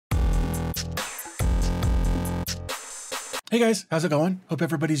Hey guys, how's it going? Hope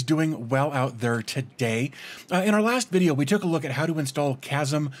everybody's doing well out there today. In our last video, we took a look at how to install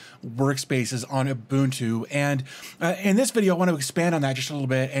Kasm Workspaces on Ubuntu. And in this video, I want to expand on that just a little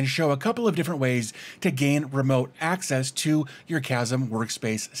bit and show a couple of different ways to gain remote access to your Kasm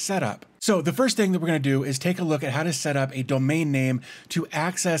Workspace setup. So the first thing that we're going to do is take a look at how to set up a domain name to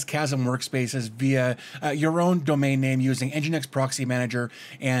access Kasm Workspaces via your own domain name using Nginx Proxy Manager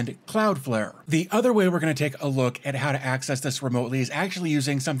and Cloudflare. The other way we're going to take a look at how to access this remotely is actually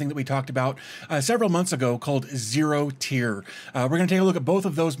using something that we talked about several months ago called ZeroTier. We're going to take a look at both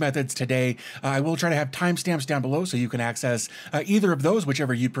of those methods today. I will try to have timestamps down below so you can access either of those,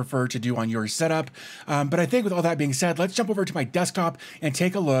 whichever you prefer to do on your setup. But I think with all that being said, let's jump over to my desktop and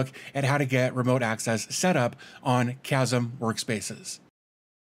take a look at how to get remote access set up on Kasm Workspaces.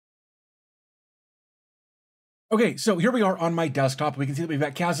 Okay, so here we are on my desktop. We can see that we've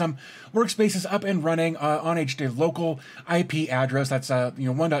got Kasm Workspaces up and running on a local IP address. That's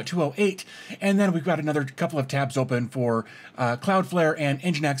 1.208, and then we've got another couple of tabs open for Cloudflare and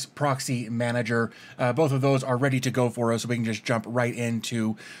Nginx Proxy Manager. Both of those are ready to go for us, so we can just jump right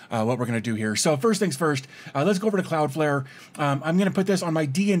into what we're going to do here. So first things first, let's go over to Cloudflare. I'm going to put this on my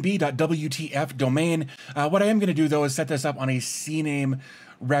dnb.wtf domain. What I am going to do though is set this up on a CNAME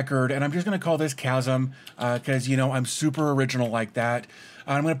record, and I'm just going to call this Kasm because I'm super original like that.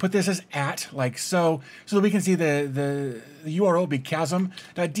 I'm going to put this as like so that we can see the URL will be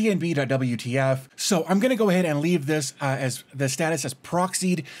kasm.dnb.wtf. So I'm going to go ahead and leave this as the status as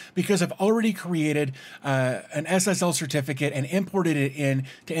proxied because I've already created an SSL certificate and imported it in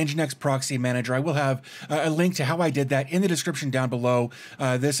to Nginx Proxy Manager. I will have a link to how I did that in the description down below.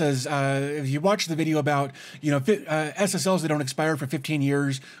 This is if you watch the video about SSLs that don't expire for 15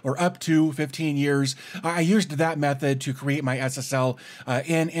 years or up to 15 years, I used that method to create my SSL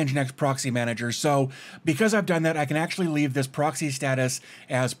in Nginx Proxy Manager. So because I've done that, I can actually leave this proxy status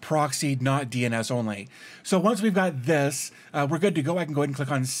as proxied, not DNS only. So once we've got this, we're good to go. I can go ahead and click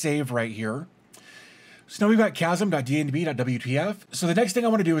on save right here. So now we've got kasm.dnb.wtf. So the next thing I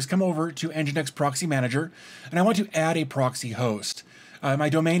want to do is come over to Nginx Proxy Manager, and I want to add a proxy host. My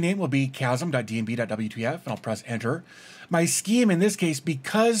domain name will be kasm.dnb.wtf, and I'll press enter. My scheme in this case,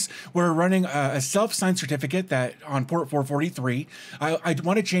 because we're running a self-signed certificate that on port 443, I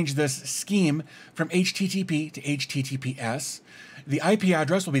want to change this scheme from HTTP to HTTPS. The IP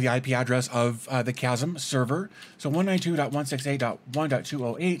address will be the IP address of the Kasm server, so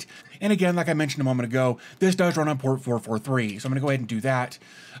 192.168.1.208. And again, like I mentioned a moment ago, this does run on port 443, so I'm going to go ahead and do that.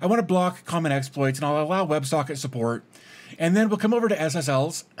 I want to block common exploits, and I'll allow WebSocket support. And then we'll come over to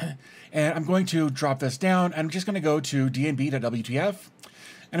SSLs, and I'm going to drop this down. I'm just going to go to dnb.wtf,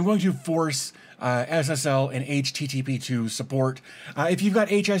 and I'm going to force SSL and HTTP2 support. If you've got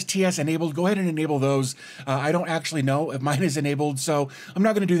HSTS enabled, go ahead and enable those. I don't actually know if mine is enabled, so I'm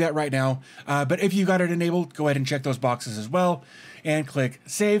not going to do that right now. But if you got it enabled, go ahead and check those boxes as well, and click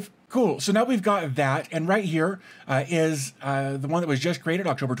Save. Cool, so now we've got that, and right here is the one that was just created,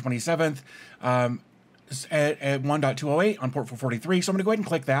 October 27th, at 1.208 on port 443. So I'm going to go ahead and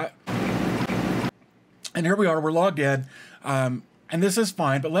click that. And here we are, we're logged in. And this is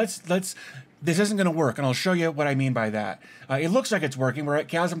fine, but this isn't going to work. And I'll show you what I mean by that. It looks like it's working. We're at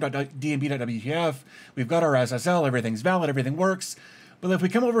kasm.dnb.wtf. We've got our SSL, everything's valid, everything works. But if we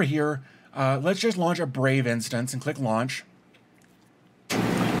come over here, let's just launch a Brave instance and click launch.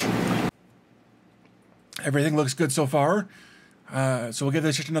 Everything looks good so far. So we'll give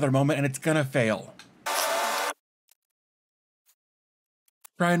this just another moment, and it's going to fail.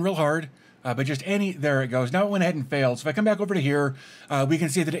 Trying real hard, but there it goes. Now it went ahead and failed. So if I come back over to here, we can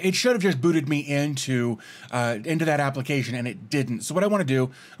see that it should have just booted me into that application, and it didn't. So what I want to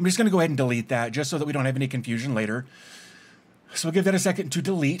do, I'm just going to go ahead and delete that just so that we don't have any confusion later. So we'll give that a second to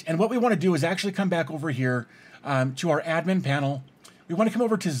delete. And what we want to do is actually come back over here to our admin panel. We want to come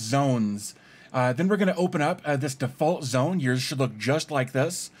over to zones. Then we're going to open up this default zone. Yours should look just like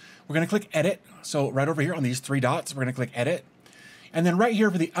this. We're going to click edit. So right over here on these three dots, we're going to click edit. And then right here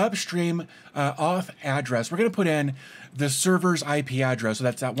for the upstream auth address, we're going to put in the server's IP address. So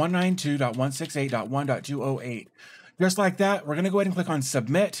that's at 192.168.1.208. Just like that, we're going to go ahead and click on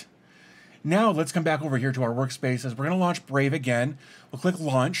submit. Now let's come back over here to our workspaces. We're going to launch Brave again. We'll click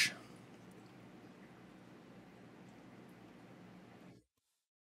launch.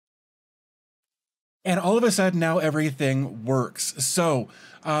 And all of a sudden now everything works. So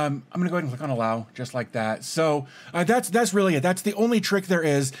I'm going to go ahead and click on allow just like that. So that's really it. That's the only trick there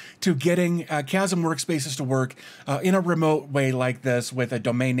is to getting Kasm Workspaces to work in a remote way like this with a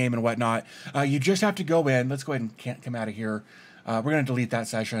domain name and whatnot. You just have to go in. Let's go ahead and come out of here. We're going to delete that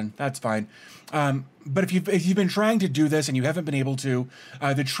session. That's fine. But if you've been trying to do this and you haven't been able to,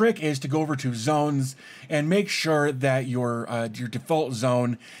 the trick is to go over to zones and make sure that your default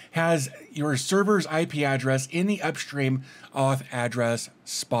zone has your server's IP address in the upstream auth address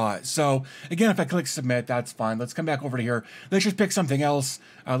spot. So again, if I click submit, that's fine. Let's come back over to here. Let's just pick something else.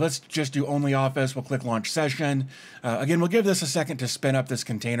 Let's just do only Office. We'll click launch session. Again, we'll give this a second to spin up this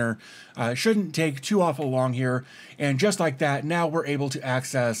container. Shouldn't take too awful long here. And just like that, now we're able to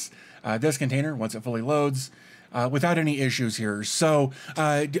access this container once it fully loads without any issues here. So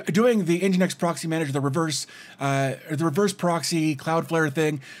doing the Nginx Proxy Manager, the reverse proxy Cloudflare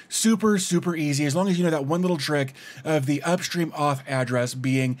thing, super easy, as long as you know that one little trick of the upstream auth address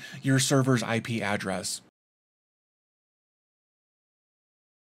being your server's IP address.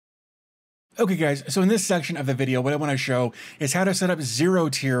 Okay guys, so in this section of the video, what I want to show is how to set up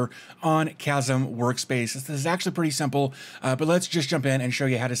ZeroTier on Kasm Workspaces. This is actually pretty simple, but let's just jump in and show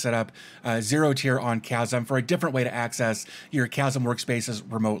you how to set up ZeroTier on Kasm for a different way to access your Kasm Workspaces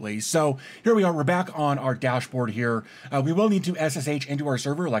remotely. So here we are, we're back on our dashboard here. We will need to SSH into our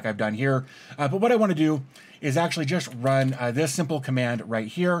server like I've done here, but what I want to do is actually just run this simple command right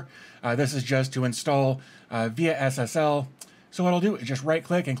here. This is just to install via SSL. So what I'll do is just right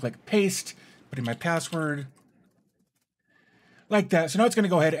click and click paste, put in my password like that. So now it's going to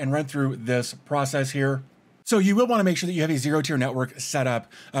go ahead and run through this process here. So you will want to make sure that you have a ZeroTier network set up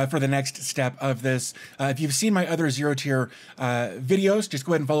for the next step of this. If you've seen my other ZeroTier videos, just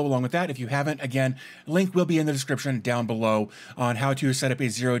go ahead and follow along with that. If you haven't, again, link will be in the description down below on how to set up a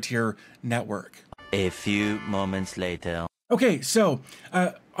ZeroTier network. A few moments later. Okay, so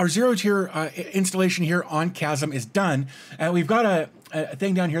our ZeroTier installation here on Kasm is done. We've got a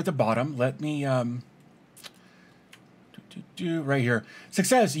thing down here at the bottom. Let me right here.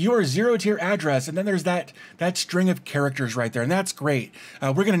 Success, your ZeroTier address, and then there's that string of characters right there, and that's great.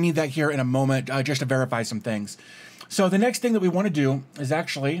 We're going to need that here in a moment just to verify some things. So the next thing that we want to do is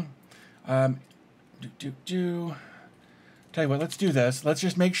actually tell you what, let's do this. Let's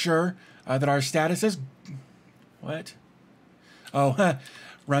just make sure that our status is what? Oh,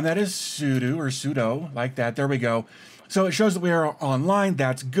 run that as sudo like that. There we go. So it shows that we are online.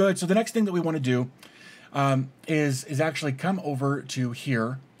 That's good. So the next thing that we want to do is actually come over to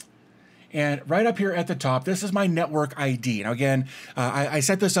here. And right up here at the top, this is my network ID. Now, again, I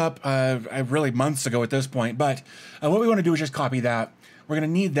set this up really months ago at this point. But what we want to do is just copy that. We're going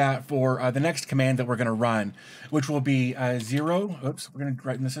to need that for the next command that we're going to run, which will be we're going to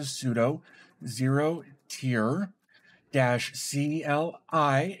write this as sudo ZeroTier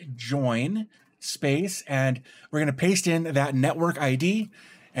 -CLI join space, and we're going to paste in that network ID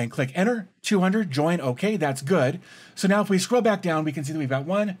and click enter. 200 join. Okay, that's good. So now if we scroll back down, we can see that we've got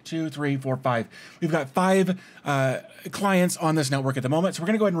 1, 2, 3, 4, 5. We've got 5 clients on this network at the moment. So we're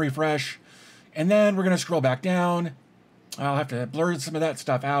going to go ahead and refresh, and then we're going to scroll back down. I'll have to blur some of that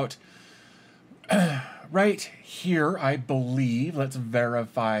stuff out. Right here, I believe. Let's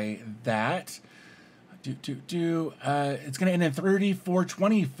verify that. It's going to end in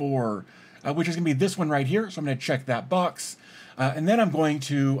 3424, which is going to be this one right here. So I'm going to check that box. And then I'm going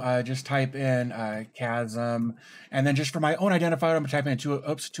to just type in Kasm. And then just for my own identifier, I'm going to type in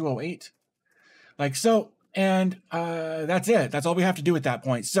 208, like so. And that's it. That's all we have to do at that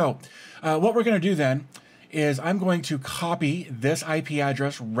point. So what we're going to do then is I'm going to copy this IP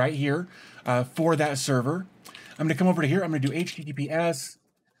address right here for that server. I'm going to come over to here. I'm going to do HTTPS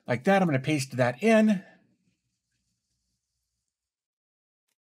like that. I'm going to paste that in.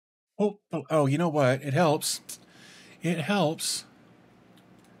 Oh, you know what? It helps. It helps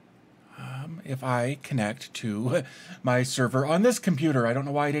if I connect to my server on this computer. I don't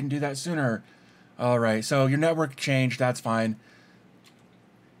know why I didn't do that sooner. All right, so your network changed. That's fine.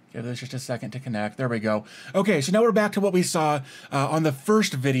 Give this just a second to connect. There we go. Okay, so now we're back to what we saw on the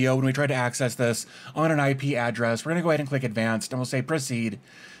first video when we tried to access this on an IP address. We're going to go ahead and click advanced, and we'll say proceed.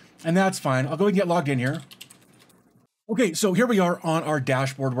 And that's fine. I'll go ahead and get logged in here. Okay, so here we are on our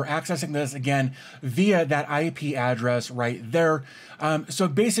dashboard. We're accessing this again via that IP address right there. So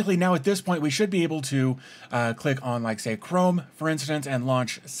basically now at this point, we should be able to click on, like, say, Chrome, for instance, and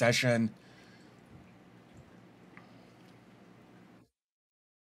launch session.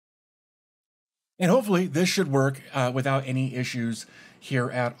 And hopefully this should work without any issues here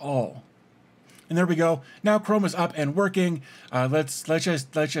at all. And there we go. Now Chrome is up and working. Let's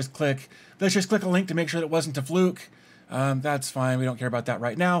just click a link to make sure that it wasn't a fluke. That's fine. We don't care about that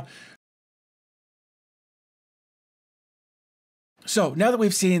right now. So now that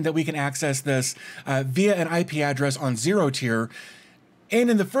we've seen that we can access this via an IP address on ZeroTier, And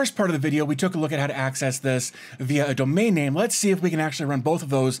in the first part of the video, we took a look at how to access this via a domain name. Let's see if we can actually run both of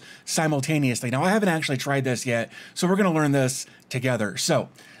those simultaneously. Now, I haven't actually tried this yet, so we're going to learn this together. So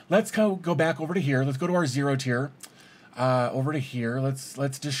let's go back over to here. Let's go to our ZeroTier. Over to here.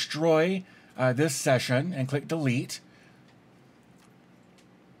 Let's destroy this session and click delete.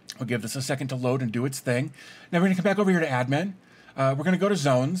 We'll give this a second to load and do its thing. Now we're going to come back over here to admin. We're going to go to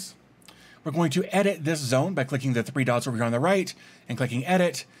zones. We're going to edit this zone by clicking the three dots over here on the right and clicking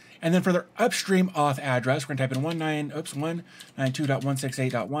edit. And then for the upstream auth address, we're going to type in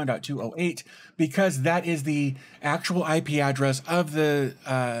 192.168.1.208 because that is the actual IP address of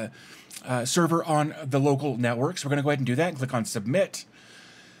the server on the local network. So we're going to go ahead and do that and click on submit.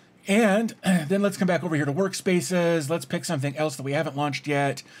 And then let's come back over here to Workspaces. Let's pick something else that we haven't launched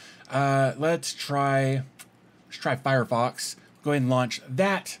yet. Let's try Firefox. Go ahead and launch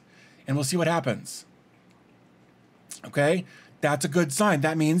that. And we'll see what happens. Okay, that's a good sign.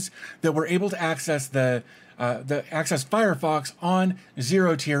 That means that we're able to access access Firefox on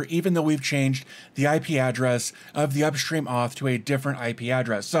ZeroTier, even though we've changed the IP address of the upstream auth to a different IP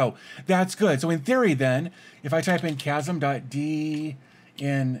address. So that's good. So in theory, then, if I type in dnb.wtf,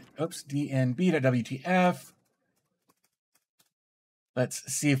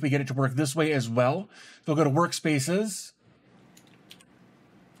 let's see if we get it to work this way as well. So we'll go to Workspaces.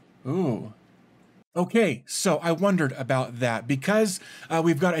 Ooh. Okay, so I wondered about that because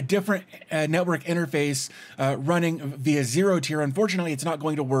we've got a different network interface running via ZeroTier. Unfortunately, it's not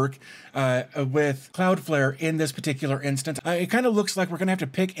going to work with Cloudflare in this particular instance. It kind of looks like we're going to have to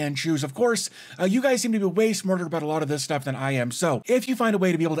pick and choose. Of course, you guys seem to be way smarter about a lot of this stuff than I am. So if you find a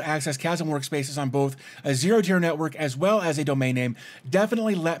way to be able to access Kasm Workspaces on both a ZeroTier network as well as a domain name,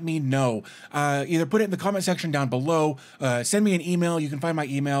 definitely let me know. Either put it in the comment section down below, send me an email. You can find my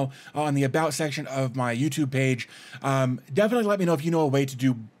email on the About section of my YouTube page. Definitely let me know if you know a way to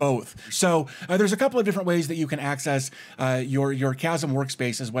do both. So there's a couple of different ways that you can access your Kasm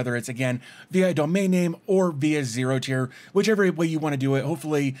Workspaces, whether it's again via a domain name or via ZeroTier, whichever way you want to do it.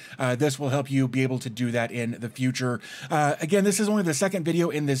 Hopefully this will help you be able to do that in the future. Again, this is only the second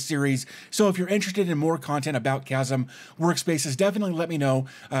video in this series, so if you're interested in more content about Kasm Workspaces, definitely let me know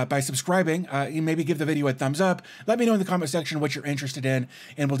by subscribing. You maybe give the video a thumbs up. Let me know in the comment section what you're interested in,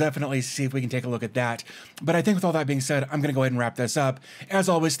 and we'll definitely see if we can take a look at that. But I think with all that being said, I'm going to go ahead and wrap this up. As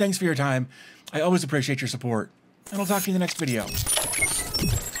always, thanks for your time. I always appreciate your support, and I'll talk to you in the next video.